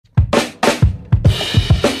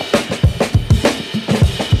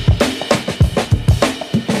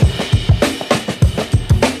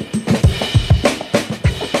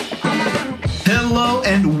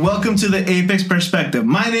welcome to the Apex Perspective.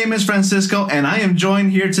 My name is Francisco, and I am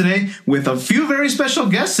joined here today with a few very special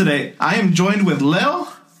guests today. I am joined with Leo.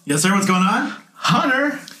 Yes, sir. What's going on?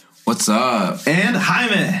 Hunter. What's up? And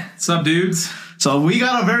Jaime. What's up, dudes? So we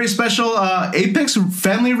got a very special Apex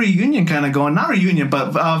family reunion kind of going. Not reunion,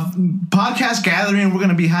 but podcast gathering. We're going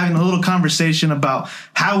to be having a little conversation about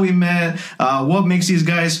how we met, what makes these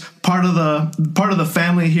guys part of the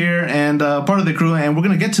family here and part of the crew. And we're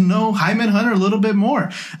going to get to know Jaime and Hunter a little bit more.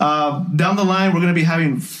 Down the line, we're going to be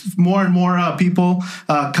having more and more people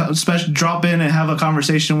drop in and have a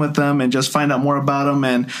conversation with them and just find out more about them.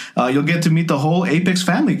 And you'll get to meet the whole Apex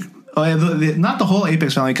family. Not the whole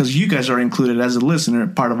Apex family, because you guys are included as a listener,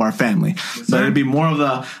 part of our family. Yes, but it'd be more of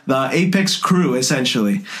the Apex crew,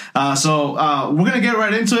 essentially. So we're going to get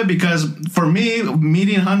right into it, because for me,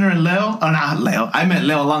 meeting Hunter and Leo, I met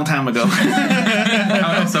Leo a long time ago.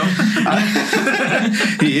 I so.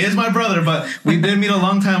 He is my brother, but we did meet a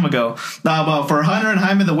long time ago. But for Hunter and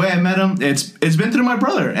Jaime, the way I met him, it's been through my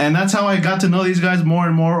brother. And that's how I got to know these guys more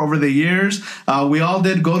and more over the years. We all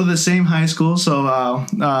did go to the same high school, so...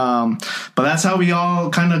 but that's how we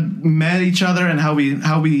all kind of met each other, and how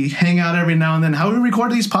we hang out every now and then, how we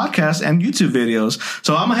record these podcasts and YouTube videos.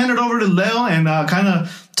 So I'm gonna hand it over to Leo and kind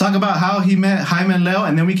of talk about how he met Jaime and Leo,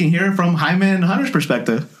 and then we can hear from Jaime and Hunter's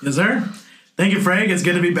perspective. Yes, sir. Thank you, Frank. It's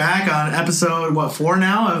good to be back on episode 4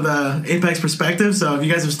 now of the Apex Perspective. So if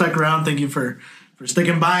you guys have stuck around, thank you for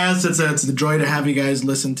sticking by us. It's a joy to have you guys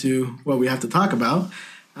listen to what we have to talk about.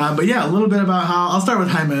 But yeah, a little bit about how I'll start with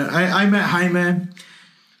Jaime. I met Jaime.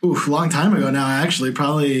 Long time ago now, actually.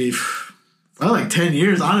 Probably like 10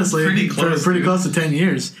 years, honestly. Pretty close to 10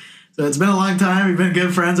 years. So it's been a long time. We've been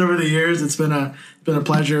good friends over the years. It's been a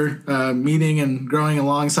pleasure meeting and growing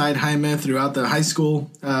alongside Jaime throughout the high school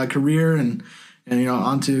career and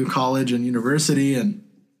onto college and university and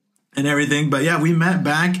everything. But yeah, we met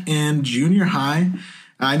back in junior high.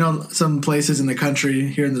 I know some places in the country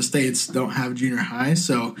here in the States don't have junior high,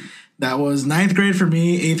 so that was 9th grade for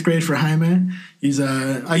me, 8th grade for Jaime. He's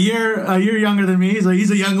a year younger than me. He's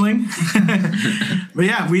a youngling. But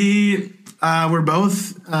yeah, we were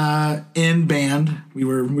both in band. We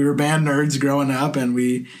were band nerds growing up, and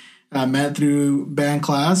we met through band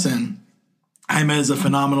class. And Jaime is a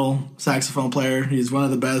phenomenal saxophone player. He's one of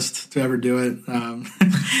the best to ever do it.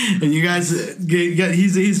 And you guys, you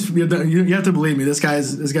have to believe me. This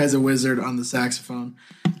guy's a wizard on the saxophone.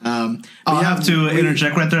 I'll have to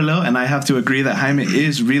interject right there, Leo, and I have to agree that Jaime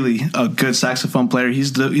is really a good saxophone player. He's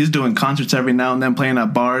doing concerts every now and then, playing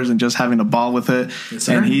at bars and just having a ball with it. Yes,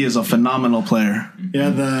 and he is a phenomenal player. Yeah,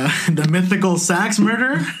 the mythical sax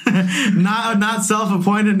murderer, not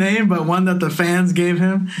self-appointed name, but one that the fans gave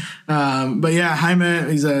him. But yeah,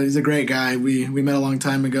 Jaime, he's a great guy. We met a long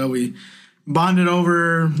time ago. We bonded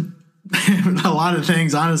over a lot of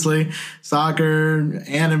things, honestly: soccer,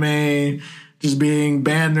 anime, just being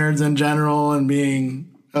band nerds in general, and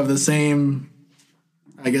being of the same,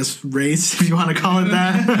 I guess, race, if you want to call it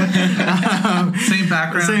that. Same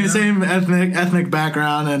background. Same ethnic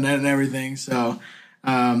background and everything. So,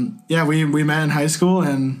 yeah, we met in high school,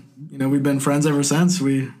 and we've been friends ever since.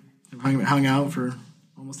 We hung out for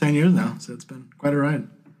almost 10 years now, so it's been quite a ride.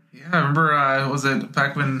 Yeah, I remember. Was it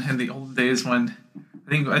back when in the old days when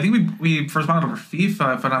I think we first bonded over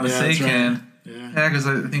FIFA, if I'm not mistaken. Yeah, because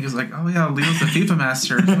I think it's like, oh yeah, Leo's the FIFA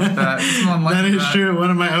master. Like that is true.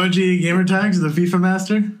 One of my OG gamer tags, the FIFA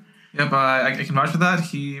master. Yep, I can vouch for that.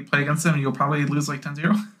 He play against him, and you'll probably lose like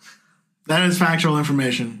 10-0. That is factual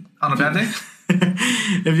information. On a bad day.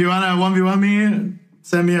 If you want to 1v1 me,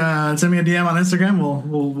 send me a DM on Instagram.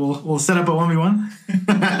 We'll set up a 1v1.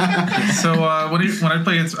 So when I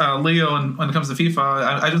play against Leo, and when it comes to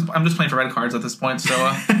FIFA, I'm just playing for red cards at this point. So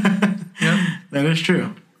yeah, that is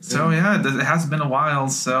true. So yeah, it has been a while.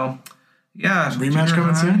 So yeah, rematch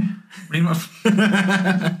coming soon. Rematch.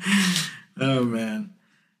 Oh man,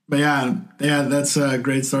 but yeah, that's a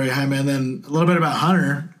great story, Jaime. And then a little bit about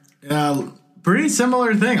Hunter. Pretty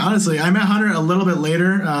similar thing, honestly. I met Hunter a little bit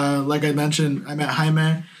later. Like I mentioned, I met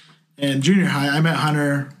Jaime in junior high. I met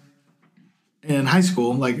Hunter in high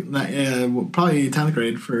school, probably 10th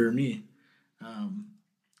grade for me. I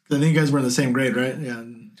think you guys were in the same grade, right? Yeah.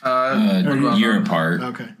 A year apart.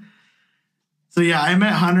 Okay. So yeah, I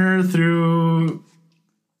met Hunter through.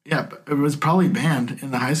 Yeah, it was probably band in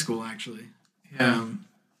the high school, actually. Yeah.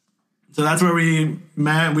 So that's where we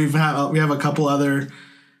met. We have a couple other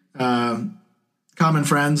common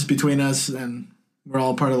friends between us, and we're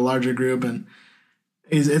all part of the larger group. And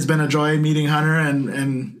it's been a joy meeting Hunter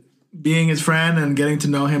and being his friend and getting to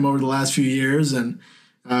know him over the last few years. And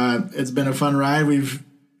it's been a fun ride. We've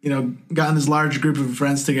gotten this large group of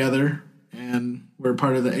friends together and we're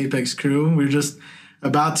part of the Apex crew. We're just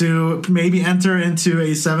about to maybe enter into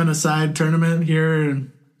a 7-a-side tournament here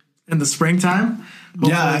in the springtime.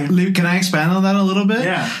 Hopefully. Yeah, can I expand on that a little bit?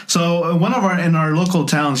 Yeah. So in our local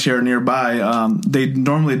towns here nearby, they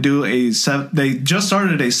normally do they just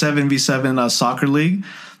started a 7v7 soccer league.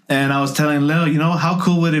 And I was telling Leo, how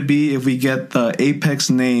cool would it be if we get the Apex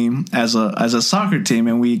name as a soccer team,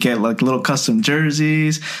 and we get like little custom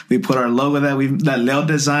jerseys. We put our logo that Leo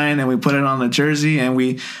designed, and we put it on the jersey, and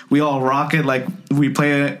we all rock it. Like we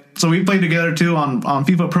play together too on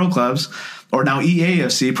FIFA Pro Clubs, or now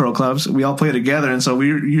EAFC Pro Clubs. We all play together, and so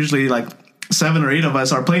we're usually like 7 or 8 of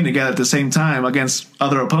us are playing together at the same time against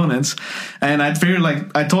other opponents. And I figured,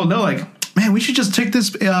 like, I told Leo, man, we should just take this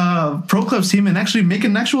Pro Clubs team and actually make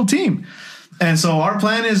an actual team. And so our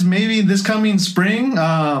plan is maybe this coming spring,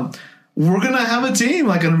 we're going to have a team,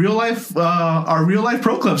 like our real life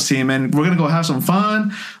Pro Clubs team, and we're going to go have some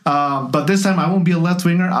fun. But this time I won't be a left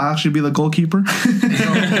winger. I'll actually be the goalkeeper.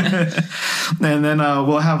 And then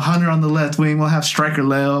we'll have Hunter on the left wing. We'll have striker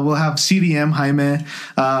Leo. We'll have CDM Jaime,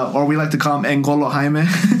 or we like to call him Engolo Jaime.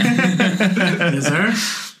 Yes, sir.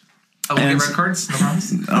 We'll get red cards, no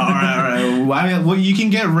problems. All right. Well, you can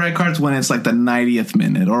get red cards when it's like the 90th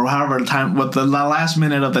minute, or however what the last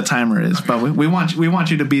minute of the timer is. Okay. But we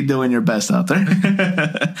want you to be doing your best out there.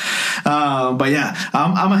 But yeah,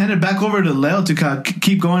 I'm gonna hand it back over to Leo to kind of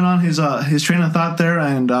keep going on his train of thought there,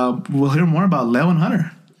 and we'll hear more about Leo and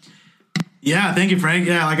Hunter. Yeah, thank you, Frank.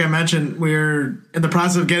 Yeah, like I mentioned, we're in the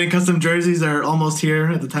process of getting custom jerseys. They're almost here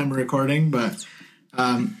at the time we're recording, but.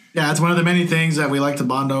 Yeah, it's one of the many things that we like to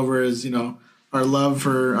bond over is, our love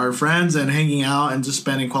for our friends and hanging out and just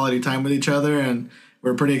spending quality time with each other. And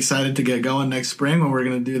we're pretty excited to get going next spring when we're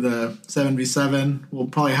going to do the 7v7. We'll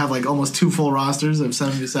probably have like almost 2 full rosters of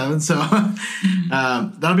 7v7. So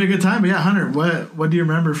that'll be a good time. But yeah, Hunter, what do you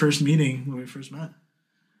remember first meeting when we first met?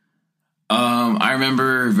 I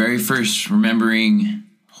remember remembering,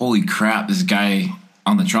 holy crap, this guy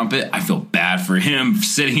on the trumpet, I feel bad for him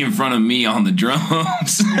sitting in front of me on the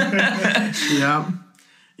drums. Yeah.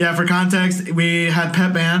 For context, we had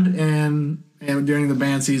pep band and during the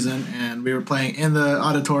band season, and we were playing in the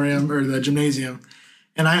auditorium or the gymnasium.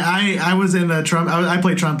 And I was in the trumpet. I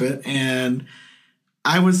played trumpet, and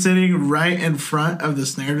I was sitting right in front of the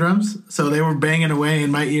snare drums, so they were banging away,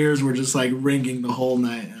 and my ears were just like ringing the whole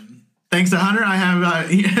night. Thanks to Hunter, I have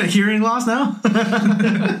hearing loss now.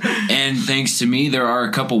 And thanks to me, there are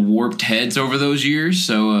a couple warped heads over those years,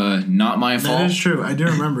 so not my fault. That is true. I do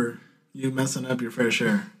remember you messing up your fair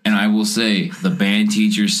share. And I will say, the band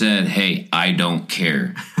teacher said, hey, I don't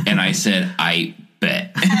care. And I said, I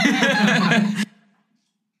bet.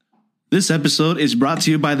 This episode is brought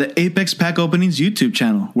to you by the Apex Pack Openings YouTube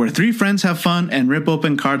channel, where 3 friends have fun and rip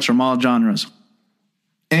open cards from all genres.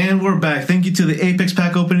 And we're back. Thank you to the Apex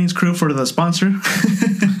Pack Openings crew for the sponsor.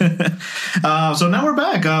 So now we're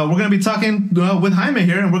back. We're going to be talking with Jaime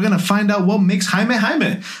here, and we're going to find out what makes Jaime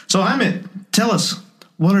Jaime. So Jaime, tell us,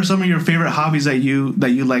 what are some of your favorite hobbies that you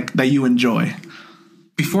like, that you enjoy?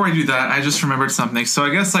 Before I do that, I just remembered something. So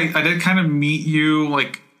I guess I did kind of meet you,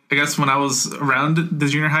 when I was around the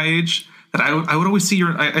junior high age. That I would always see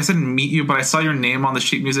I didn't meet you, but I saw your name on the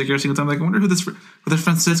sheet music every single time. I wonder who this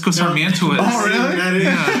Francisco Sarmiento is. Oh, really? That is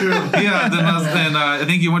true. Yeah. Then I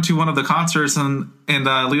think you went to one of the concerts, and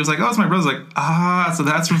Lee was like, "Oh, it's my brother." I was like, so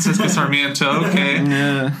that's Francisco Sarmiento. Okay.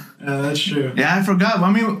 Yeah, that's true. Yeah, I forgot. I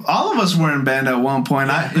mean, all of us were in band at one point.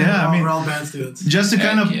 We're all band students. Just to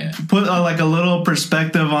kind of put a little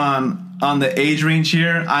perspective on the age range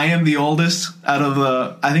here, I am the oldest out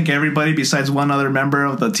of I think everybody besides one other member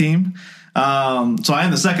of the team. So I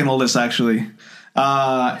am the second oldest, actually.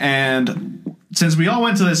 And since we all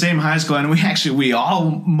went to the same high school, and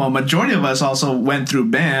majority of us also went through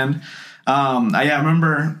band. I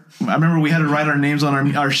remember we had to write our names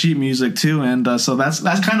on our sheet music too. And, so that's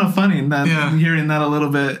kind of funny hearing that a little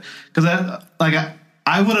bit. Cause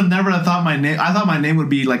I would have never thought my name. I thought my name would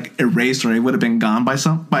be like erased, or it would have been gone by at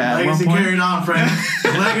one point. Legacy carried on, Frank.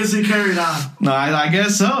 Legacy carried on. No, I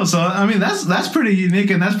guess so. So I mean, that's pretty unique,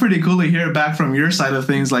 and that's pretty cool to hear back from your side of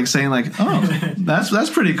things. Like saying, like, oh, that's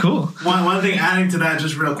pretty cool. One thing adding to that,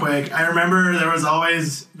 just real quick, I remember there was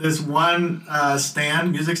always this one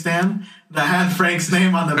music stand that had Frank's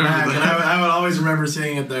name on the back, and I would always remember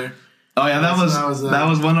seeing it there. Oh yeah, that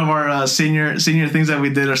was one of our senior things that we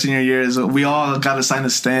did our senior year. Is we all got to sign a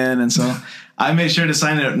stand, and so I made sure to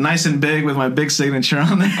sign it nice and big with my big signature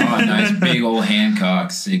on there. Oh, a nice big old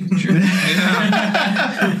Hancock signature.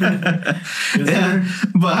 Yeah.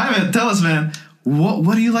 But Jaime, tell us, man,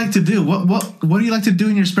 what do you like to do? What do you like to do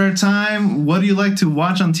in your spare time? What do you like to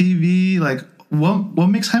watch on TV? Like, what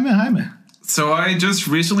makes Jaime Jaime? So I just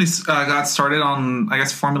recently got started on, I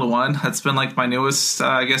guess, Formula One. That's been like my newest,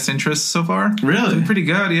 I guess, interest so far. Really? It's been pretty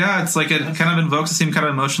good. Yeah, it's like it kind of invokes the same kind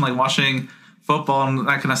of emotion like watching football and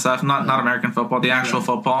that kind of stuff. Not American football, the actual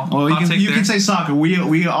football. Well, you can say soccer.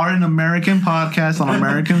 We are an American podcast on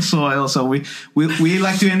American soil, so we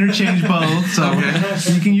like to interchange both. So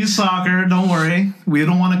you can use soccer. Don't worry. We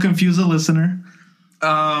don't want to confuse the listener.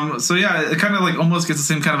 So yeah, it kind of like almost gets the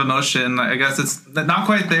same kind of emotion. I guess it's not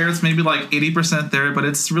quite there. It's maybe like 80% there, but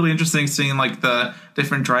it's really interesting seeing like the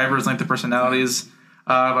different drivers, like the personalities.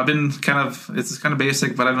 I've been it's kind of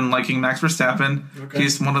basic, but I've been liking Max Verstappen. Okay.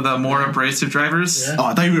 He's one of the more abrasive drivers. Yeah. Oh,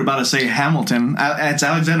 I thought you were about to say Hamilton. It's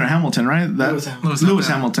Alexander Hamilton, right? Lewis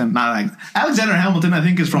Hamilton. Not like Alexander Hamilton. I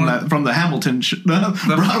think is from the Hamilton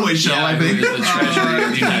Broadway show. Yeah, I think the treasury of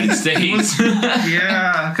the United States.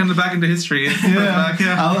 Yeah, coming back into history. Yeah,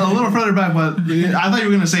 a little further back, but I thought you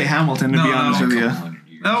were going to say Hamilton. To be honest with you.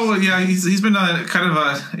 Oh yeah, he's been a kind of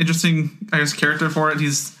a interesting, I guess, character for it.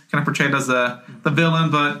 He's kind of portrayed as the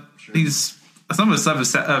villain, but some of his stuff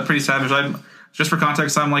is pretty savage. Just for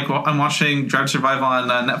context, I'm watching Drive to Survive on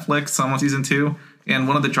Netflix. I'm on season 2, and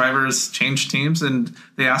one of the drivers changed teams, and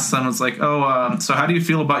they asked them, it's like, so how do you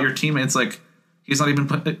feel about your teammates? Like, he's not even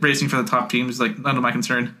racing for the top team. He's like, none of my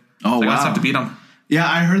concern. Oh, wow. I just wow. have to beat him. Yeah,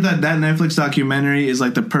 I heard that Netflix documentary is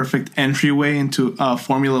like the perfect entryway into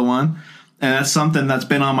Formula One. And that's something that's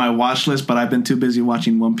been on my watch list, but I've been too busy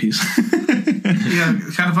watching One Piece. Yeah,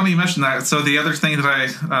 kind of funny you mentioned that. So the other thing that I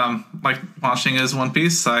like watching is One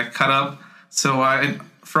Piece. I cut up. So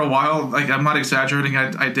for a while, like I'm not exaggerating,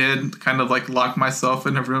 I did kind of like lock myself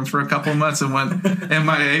in a room for a couple of months and went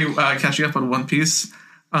MIA catching up on One Piece.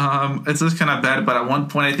 It's just kind of bad, but at one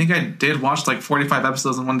point I think I did watch like 45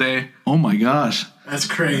 episodes in one day. Oh my gosh. That's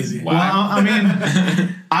crazy. Wow. Well, I mean,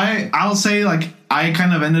 I'll say like I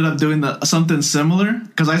kind of ended up doing something similar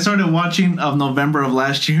because I started watching of November of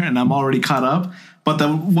last year and I'm already caught up. But the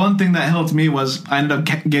one thing that helped me was I ended up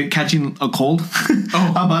catching a cold,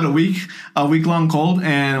 about a week long cold,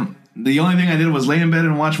 and the only thing I did was lay in bed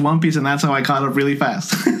and watch One Piece, and that's how I caught up really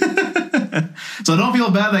fast. So don't feel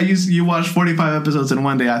bad that you watched 45 episodes in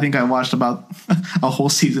one day. I think I watched about a whole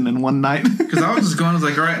season in one night. Because I was just going, I was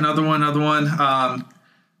like, all right, another one.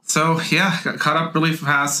 So yeah, got caught up really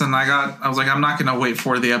fast, and I was like, I'm not going to wait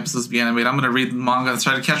for the episodes to be animated. I'm going to read the manga. I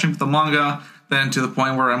started catching up with the manga, then to the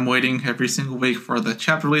point where I'm waiting every single week for the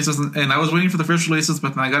chapter releases. And I was waiting for the first releases,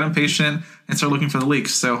 but then I got impatient and started looking for the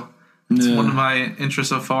leaks. So it's one of my interests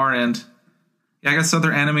so far. And yeah, I guess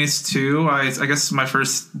other animes too. I guess my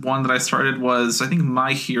first one that I started was, I think,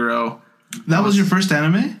 My Hero. That was your first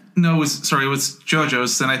anime? No, it was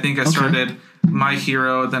JoJo's. And I think I started My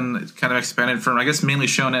Hero, then it kind of expanded from, I guess, mainly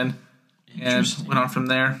shonen, and went on from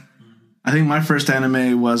there. I think my first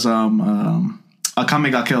anime was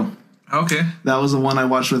Akame ga Kill. Okay, that was the one I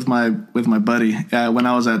watched with my buddy when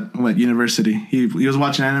I was at university. He was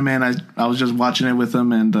watching anime, and I was just watching it with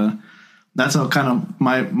him, and that's how kind of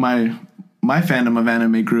my fandom of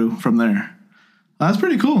anime grew from there. That's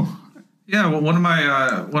pretty cool. Yeah, well, one of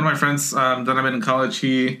my friends that I met in college,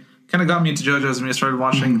 he kind of got me into JoJo's, and we started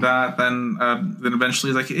watching that. Then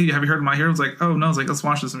eventually, he's like, "Hey, have you heard of My Hero?" I was like, "Oh no!" I was like, "Let's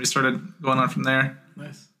watch this," and we started going on from there.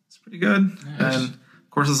 Nice, it's pretty good. Nice. And of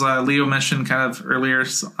course, as Leo mentioned kind of earlier,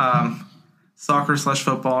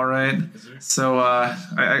 soccer/football, right? Yes, so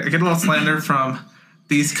I get a little slander from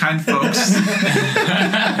these kind folks. It's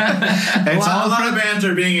a lot of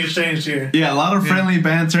banter being exchanged here. Yeah, a lot of friendly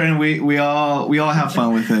banter, and we all have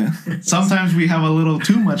fun with it. Sometimes we have a little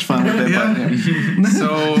too much fun with it.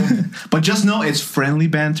 But just know it's friendly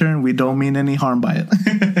banter, and we don't mean any harm by it.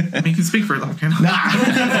 I mean, you can speak for it, okay?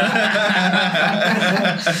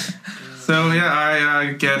 So yeah,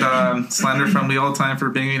 I get slander from Lee all the time for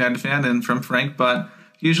being a United fan, and from Frank, but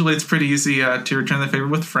usually it's pretty easy to return the favor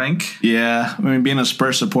with Frank. Yeah, I mean, being a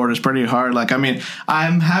Spurs supporter is pretty hard. Like, I mean,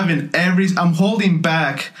 I'm holding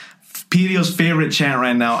back Pedio's favorite chant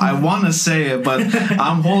right now. I want to say it, but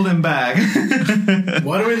I'm holding back.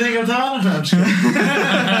 What do we think of Don?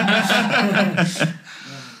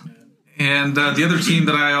 And the other team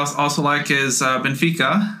that I also like is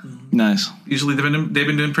Benfica. Nice. Usually they've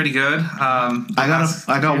been doing pretty good.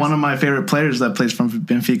 I got one of my favorite players that plays from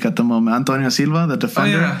Benfica at the moment, Antonio Silva, the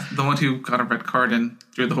defender. Oh yeah, the one who got a red card and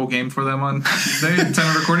drew the whole game for them on Tuesday.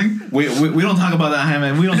 Time of recording. We don't talk about that,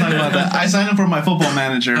 Jaime. We don't talk about that. I signed him for my football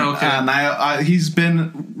manager, and he's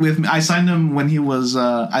been with me. I signed him when he was,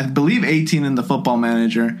 I believe, 18 in the football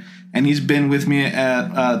manager, and he's been with me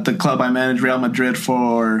at the club I manage, Real Madrid,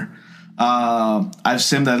 for. I've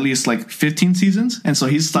simmed at least like 15 seasons, and so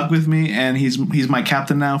he's stuck with me, and he's my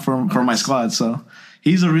captain now for my squad. So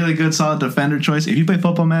he's a really good, solid defender choice. If you play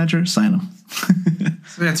Football Manager, sign him.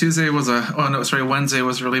 So yeah, Wednesday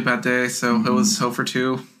was a really bad day, so it was 0 for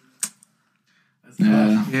 2. That's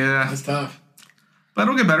tough. Yeah. That's tough. But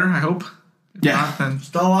it'll get better, I hope. If not, then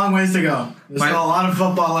Still a long ways to go. There's still a lot of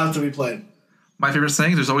football left to be played. my favorite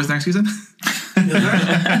saying, there's always next season.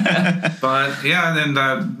 But yeah,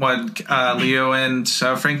 and what Leo and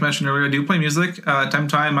Frank mentioned earlier, I do play music. Time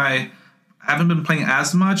to time, I haven't been playing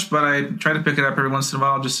as much, but I try to pick it up every once in a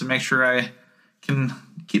while just to make sure I can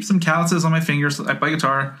keep some calluses on my fingers. I play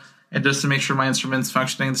guitar, and just to make sure my instrument's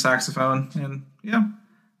functioning, the saxophone, and yeah,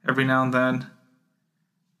 every now and then.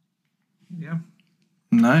 Yeah.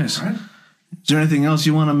 Nice. All right. Is there anything else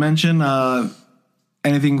you want to mention?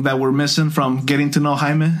 Anything that we're missing from getting to know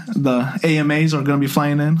Jaime? The AMAs are going to be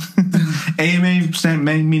flying in.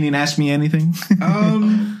 AMA meaning Ask Me Anything.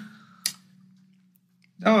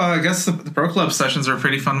 I guess the Pro Club sessions are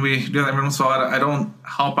pretty fun. We do that every once in a while. I don't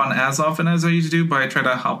hop on as often as I used to do, but I try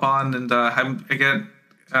to hop on, and I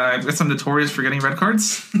guess I'm notorious for getting red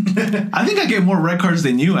cards. I think I get more red cards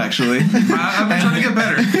than you, actually. I've been trying to get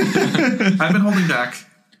better. I've been holding back.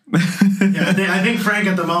 Yeah, I think Frank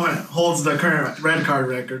at the moment holds the current red card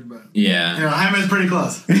record, but Yeah. Jaime's pretty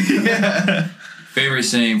close. Favorite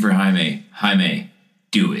saying for Jaime,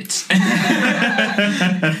 do it.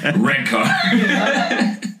 Red card.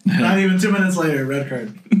 Not even 2 minutes later, red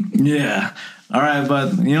card. Yeah. All right,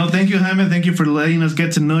 but thank you, Jaime. Thank you for letting us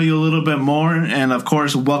get to know you a little bit more, and of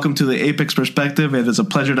course, welcome to the Apex Perspective. It is a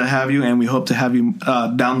pleasure to have you, and we hope to have you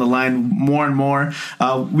down the line more and more.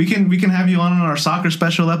 We can have you on our soccer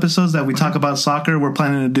special episodes that we talk about soccer. We're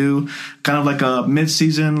planning to do kind of like a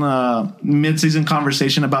mid-season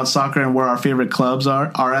conversation about soccer and where our favorite clubs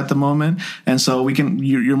are at the moment. And so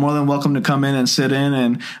you're more than welcome to come in and sit in,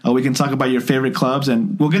 and we can talk about your favorite clubs,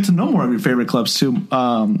 and we'll get to know more of your favorite clubs too.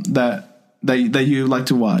 That you like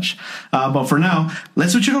to watch. But for now,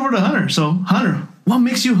 let's switch it over to Hunter. So, Hunter, what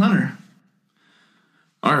makes you Hunter?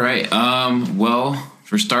 All right. Well,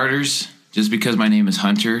 for starters, just because my name is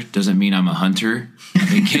Hunter doesn't mean I'm a hunter. I've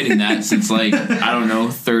been getting that since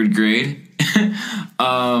third grade.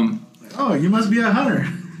 Oh, you must be a hunter.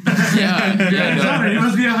 Yeah. Hunter, you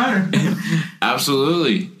must be a hunter.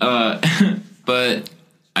 Absolutely. But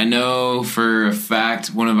I know for a fact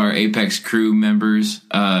one of our Apex crew members,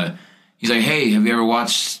 he's like, hey, have you ever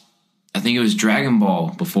watched, I think it was Dragon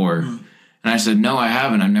Ball before? And I said, no, I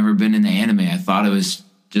haven't. I've never been in the anime. I thought it was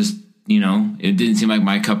just, it didn't seem like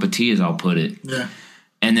my cup of tea, as I'll put it. Yeah.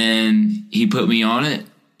 And then he put me on it,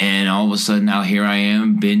 and all of a sudden now here I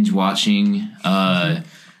am binge watching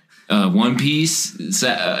One Piece.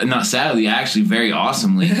 Not sadly, actually very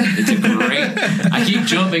awesomely. It's a great. I keep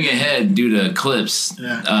jumping ahead due to clips,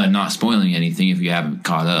 not spoiling anything if you haven't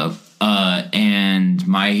caught up. And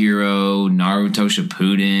My Hero, Naruto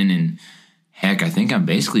Shippuden, and heck, I think I'm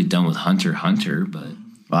basically done with Hunter x Hunter, but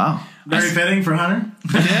wow. Very fitting for Hunter.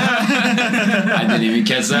 Yeah. I didn't even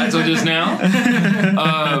catch that until just now.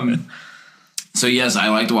 So yes, I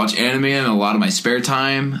like to watch anime in a lot of my spare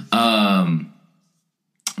time. I'm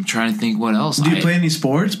trying to think what else. Do you play any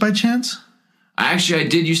sports by chance? I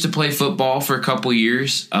did used to play football for a couple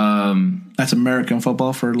years. That's American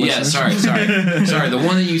football for listeners. Yeah, sorry. The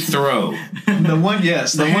one that you throw. The one you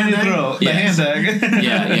throw. The hand tag.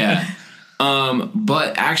 Yeah.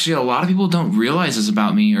 But actually, a lot of people don't realize this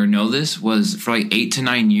about me or know this, was for like 8 to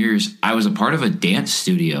 9 years, I was a part of a dance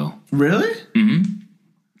studio. Really? Mm-hmm.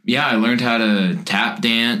 Yeah, I learned how to tap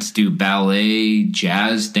dance, do ballet,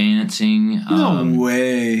 jazz dancing. No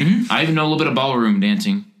way. Mm-hmm. I even know a little bit of ballroom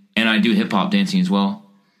dancing, and I do hip-hop dancing as well.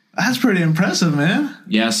 That's pretty impressive, man.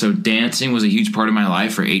 Yeah, so dancing was a huge part of my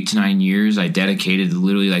life for 8 to 9 years. I dedicated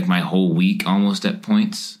literally like my whole week almost at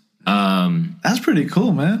points. That's pretty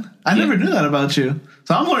cool, man. I never knew that about you.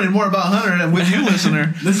 So I'm learning more about Hunter with you,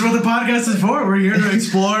 listener. This is what the podcast is for. We're here to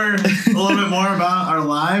explore a little bit more about our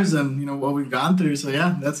lives and what we've gone through. So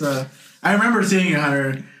yeah, that's I remember seeing you,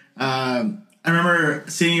 Hunter. I remember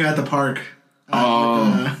seeing you at the park.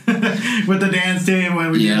 With the dance team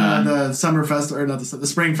when we did the summer festival, or not the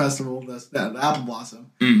spring festival, the Apple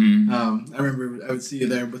Blossom. Mm-hmm. I remember I would see you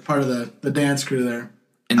there with part of the dance crew there.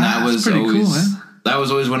 And that was pretty always cool, man. That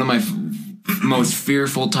was always one of my most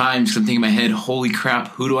fearful times. 'Cause I'm thinking in my head, holy crap,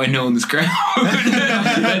 who do I know in this crowd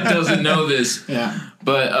that doesn't know this? Yeah.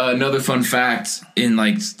 But another fun fact, in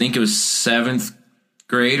I think it was 7th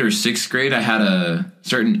grade or 6th grade, I had a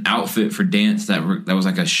certain outfit for dance that was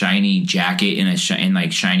like a shiny jacket and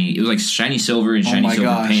shiny. It was like shiny silver and shiny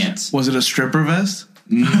silver pants. Was it a stripper vest?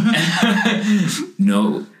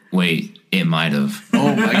 No, wait. It might have.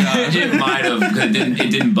 Oh my god! It might have, because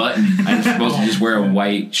it didn't button. I was supposed to just wear a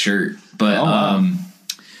white shirt, but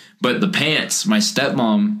But the pants, my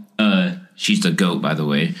stepmom, she's the GOAT, by the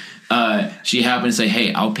way. She happened to say,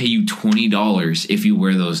 hey, I'll pay you $20 if you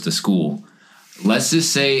wear those to school. Let's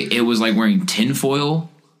just say it was like wearing tinfoil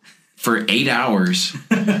for 8 hours.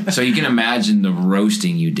 So you can imagine the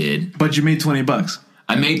roasting you did. But you made $20.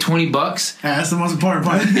 I made $20. Yeah, that's the most important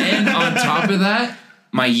part. And on top of that,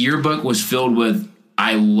 my yearbook was filled with,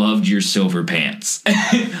 I loved your silver pants.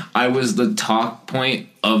 I was the talk point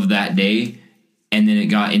of that day. And then it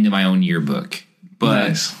got into my own yearbook. But,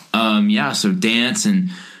 nice. Yeah, so dance. And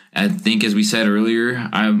I think, as we said earlier,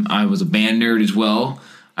 I was a band nerd as well.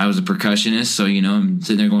 I was a percussionist. So, you know, I'm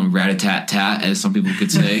sitting there going rat-a-tat-tat, as some people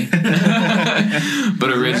could say. But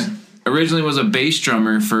originally was a bass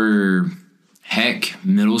drummer for, heck,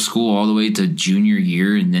 middle school all the way to junior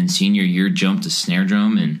year. And then senior year jumped to snare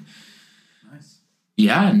drum. And, Nice.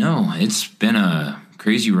 Yeah, no, it's been a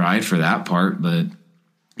crazy ride for that part. But,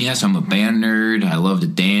 yes, I'm a band nerd. I love to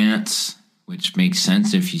dance, which makes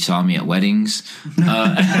sense if you saw me at weddings.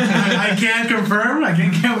 I can't confirm.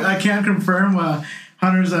 I can't confirm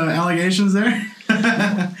Hunter's allegations there.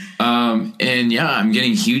 And yeah, I'm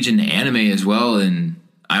getting huge into anime as well. And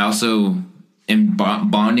I also am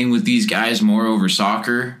bonding with these guys more over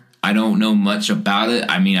soccer. I don't know much about it.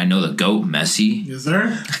 I mean, I know the GOAT, Messi. Yes,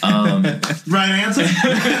 sir. Right answer.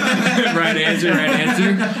 Right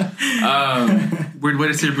answer. Weird way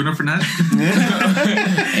to say Bruno Fernandes.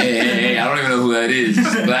 Hey, I don't even know who that is,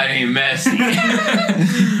 but that ain't Messi.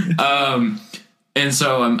 And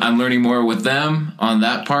so I'm learning more with them on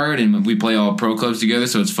that part, and we play all pro clubs together,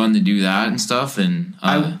 so it's fun to do that and stuff. And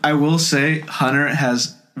I will say Hunter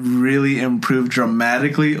has really improved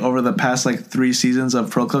dramatically over the past like 3 seasons of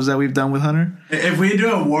pro clubs that we've done with Hunter. If we do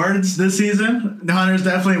awards this season, Hunter's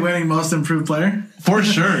definitely winning most improved player. For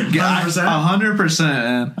sure. 100%.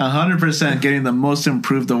 100%. 100% getting the most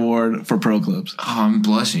improved award for pro clubs. oh, I'm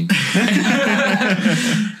blushing.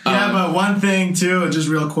 Yeah, but one thing too, just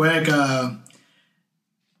real quick,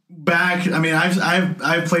 back. I mean,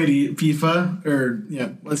 I've played FIFA, or yeah,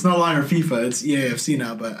 it's no longer FIFA. It's EAFC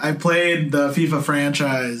now. But I played the FIFA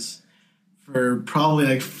franchise for probably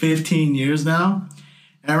like 15 years now.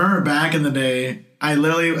 And I remember back in the day, I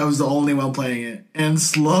was the only one playing it, and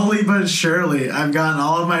slowly but surely, I've gotten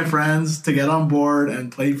all of my friends to get on board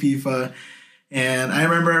and play FIFA. And I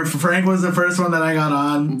remember Frank was the first one that I got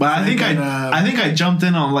on. But I think I jumped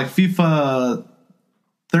in on like FIFA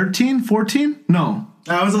 13, 14? No.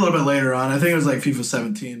 I was a little bit later on. I think it was like FIFA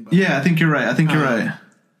 17. But, Yeah, I think you're right.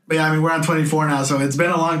 But yeah, I mean, we're on 24 now, so it's been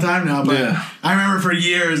a long time now. But Yeah. I remember for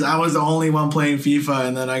years, I was the only one playing FIFA,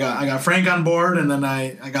 and then I got Frank on board, and then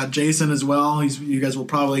I got Jason as well. You guys will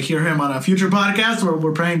probably hear him on a future podcast where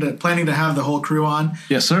we're planning to have the whole crew on.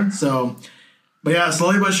 Yes, sir. So, but yeah,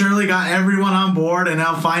 slowly but surely got everyone on board, and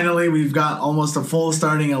now finally we've got almost a full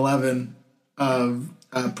starting 11 of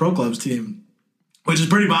Pro Club's team. Which is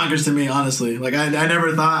pretty bonkers to me, honestly. Like, I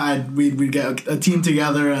never thought we'd get a team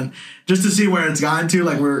together, and just to see where it's gotten to.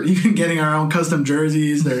 Like, we're even getting our own custom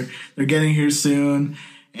jerseys. They're getting here soon,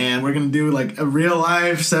 and we're gonna do like a real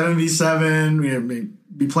life 7v7. We're gonna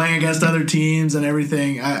be playing against other teams and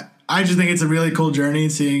everything. I just think it's a really cool journey,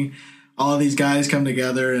 seeing all of these guys come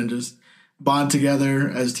together and just bond together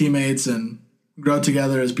as teammates and grow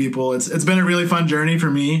together as people. It's been a really fun journey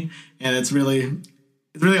for me, and it's really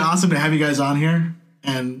awesome to have you guys on here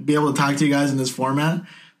and be able to talk to you guys in this format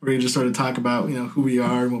where you just sort of talk about, you know, who we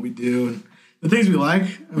are and what we do and the things we like.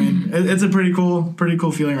 I mean, it's a pretty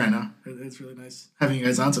cool feeling right now. It's really nice having you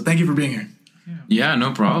guys on. So thank you for being here. Yeah,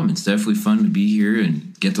 no problem. It's definitely fun to be here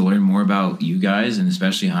and get to learn more about you guys, and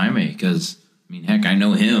especially Jaime, because, I mean, heck, I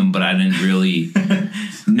know him, but I didn't really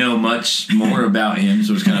know much more about him,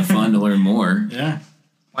 so it's kind of fun to learn more. Yeah.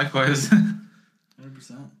 Likewise.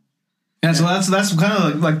 100%. Yeah, so that's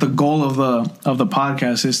kind of like the goal of the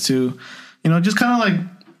podcast is to, you know, just kind of like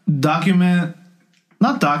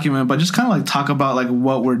not document, but just kind of like talk about like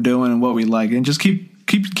what we're doing and what we like, and just keep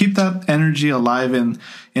that energy alive in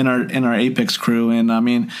our Apex crew. And I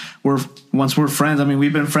mean, once we're friends. I mean,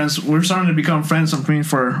 we've been friends. We're starting to become friends.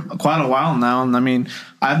 For quite a while now. And I mean,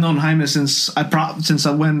 I've known Jaime since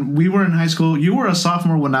when we were in high school. You were a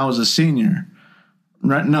sophomore when I was a senior,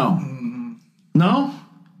 right? No.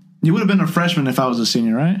 You would have been a freshman if I was a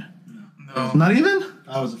senior, right? No. Not even?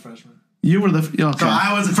 I was a freshman. You were okay. So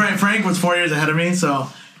I was Frank was 4 years ahead of me, so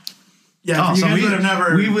yeah, so we would have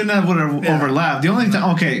never overlapped. The only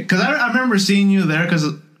time, okay, because I remember seeing you there because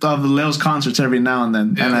of the Leo's concerts every now and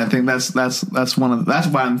then, and I think that's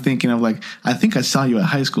why I'm thinking of like I think I saw you at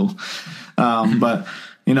high school, but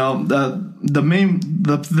you know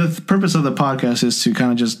the purpose of the podcast is to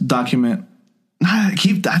kind of just document I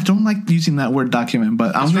don't like using that word document,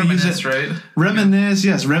 but I'm going to use it. Right? Reminisce,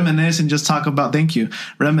 yes, reminisce, and just talk about. Thank you.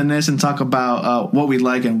 Reminisce and talk about what we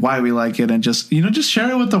like and why we like it, and just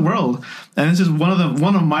share it with the world. And this is one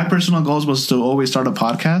of my personal goals was to always start a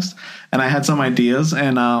podcast, and I had some ideas,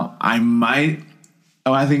 and I might.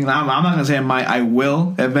 Oh, I think I'm not going to say I might. I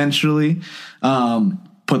will eventually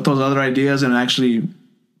put those other ideas and actually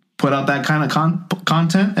put out that kind of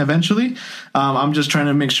content eventually. I'm just trying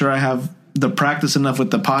to make sure I have the practice enough with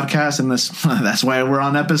the podcast, and that's why we're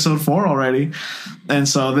on episode 4 already. And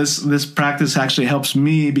so this practice actually helps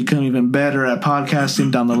me become even better at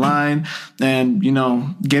podcasting down the line, and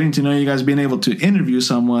getting to know you guys, being able to interview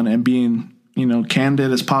someone and being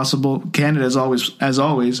candid as possible, candid as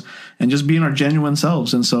always, and just being our genuine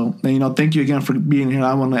selves. And so, thank you again for being here.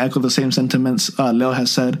 I want to echo the same sentiments Leo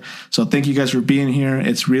has said. So thank you guys for being here.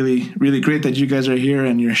 It's really, really great that you guys are here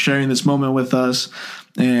and you're sharing this moment with us.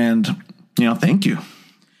 And thank you.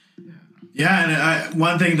 Yeah, and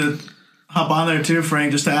one thing to hop on there too,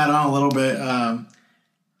 Frank, just to add on a little bit.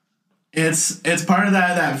 It's part of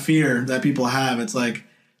that fear that people have. It's like,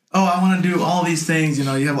 oh, I want to do all these things.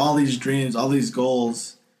 You have all these dreams, all these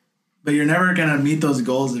goals, but you're never gonna meet those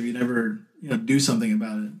goals if you never do something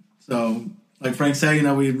about it. So, like Frank said,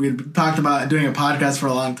 we talked about doing a podcast for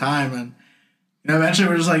a long time, and eventually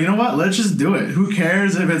we're just like, what? Let's just do it. Who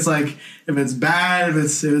cares if it's bad,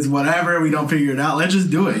 if it's whatever, we don't figure it out. Let's just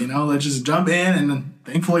do it. Let's just jump in, and then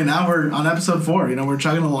thankfully now we're on episode 4. We're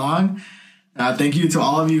chugging along. Thank you to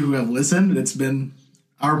all of you who have listened. It's been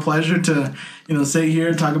our pleasure to sit here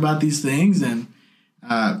and talk about these things, and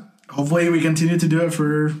hopefully we continue to do it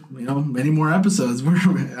for many more episodes.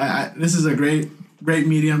 This is a great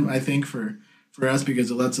medium, I think, for us, because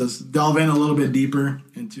it lets us delve in a little bit deeper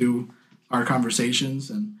into our conversations,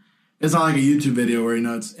 and it's not like a YouTube video where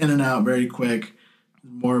it's in and out very quick.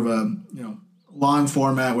 More of a long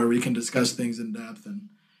format where we can discuss things in depth. And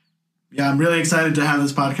yeah, I'm really excited to have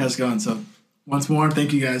this podcast going. So once more,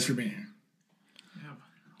 thank you guys for being here.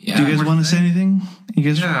 Yeah, do you guys want to say anything?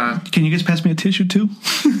 Can you guys pass me a tissue too?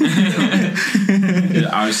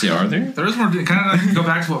 Obviously, are there? There is more. Kind of go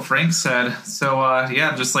back to what Frank said. So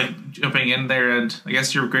just like jumping in there, and I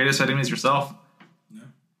guess your greatest enemy is yourself.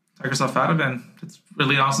 Talk yourself out of it. It's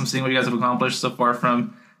really awesome seeing what you guys have accomplished so far,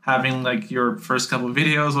 from having like your first couple of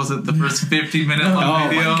videos. Was it the first 15-minute long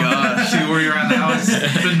video? Oh my gosh. To where you're at now.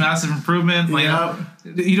 It's been massive improvement.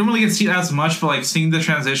 You don't really get to see it as much, but like seeing the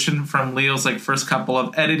transition from Leo's like first couple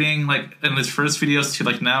of editing, like in his first videos to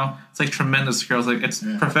like now, it's like tremendous growth. Like it's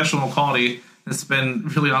professional quality. It's been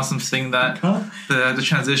really awesome seeing that the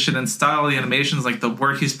transition and style, the animations, like the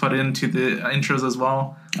work he's put into the intros as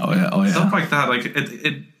well. Oh yeah. Stuff like that. Like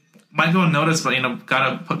it might go unnoticed, but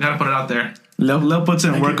gotta put it out there. Lil puts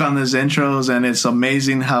in work on his intros, and it's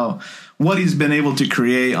amazing what he's been able to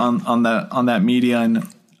create on that media. And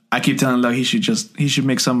I keep telling Lil he should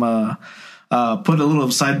make some put a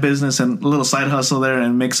little side business and a little side hustle there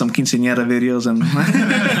and make some quinceañera videos. And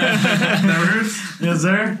Never heard? Yes,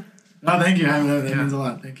 sir. Oh, thank you. That means a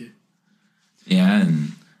lot. Thank you. Yeah,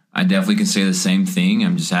 and I definitely can say the same thing.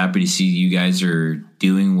 I'm just happy to see you guys are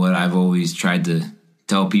doing what I've always tried to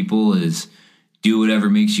tell people is do whatever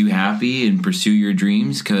makes you happy and pursue your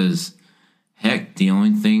dreams, because heck, the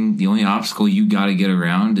only obstacle you got to get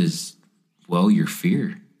around is your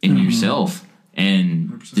fear in yourself. And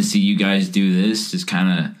 100%. To see you guys do this just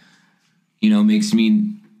kind of makes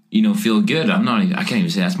me feel good. I can't even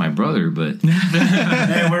say that's my brother, but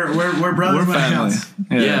hey, we're brothers. We're family.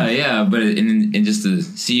 Yeah. But and just to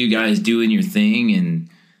see you guys doing your thing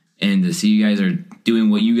and to see you guys are doing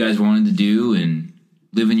what you guys wanted to do and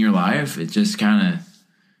living your life, it just kind of,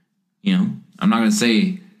 I'm not going to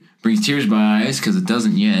say brings tears to my eyes, because it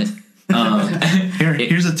doesn't yet.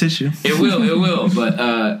 Here's a tissue. It will. But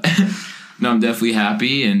no, I'm definitely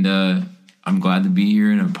happy, and I'm glad to be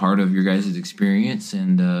here and a part of your guys' experience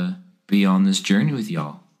and be on this journey with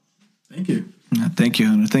y'all. Thank you. Yeah, thank you,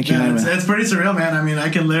 Hunter. Thank you, Jaime. It's pretty surreal, man. I mean, I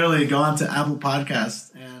can literally go onto Apple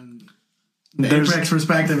Podcasts and the Apex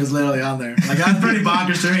perspective is literally on there. Like, that's pretty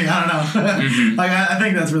bonkers to me. I don't know. Mm-hmm. Like, I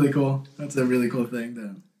think that's really cool. That's a really cool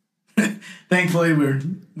thing. Thankfully,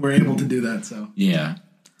 we're able to do that. So yeah.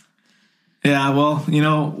 Well,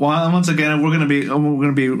 once again, we're gonna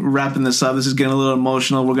be wrapping this up. This is getting a little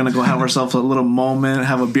emotional. We're gonna go have ourselves a little moment,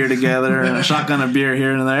 have a beer together, a shotgun of beer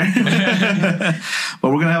here and there. But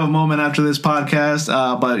we're gonna have a moment after this podcast.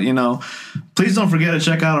 But please don't forget to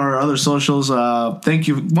check out our other socials. Thank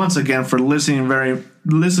you once again for listening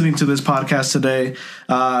to this podcast today.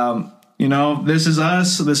 This is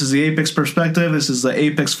us. This is the Apex Perspective. This is the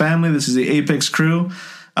Apex family. This is the Apex crew.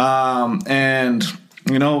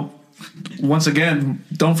 once again,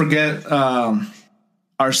 don't forget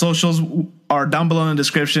our socials are down below in the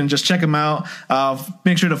description. Just check them out.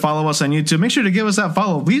 Make sure to follow us on YouTube. Make sure to give us that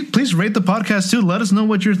follow. Please rate the podcast too. Let us know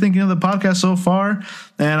what you're thinking of the podcast so far.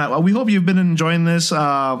 And we hope you've been enjoying this.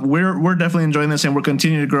 We're definitely enjoying this, and we're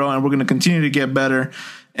continuing to grow, and we're going to continue to get better.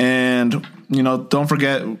 And, don't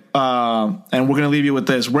forget, and we're going to leave you with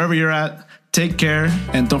this. Wherever you're at, take care,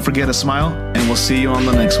 and don't forget to smile, and we'll see you on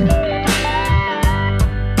the next one.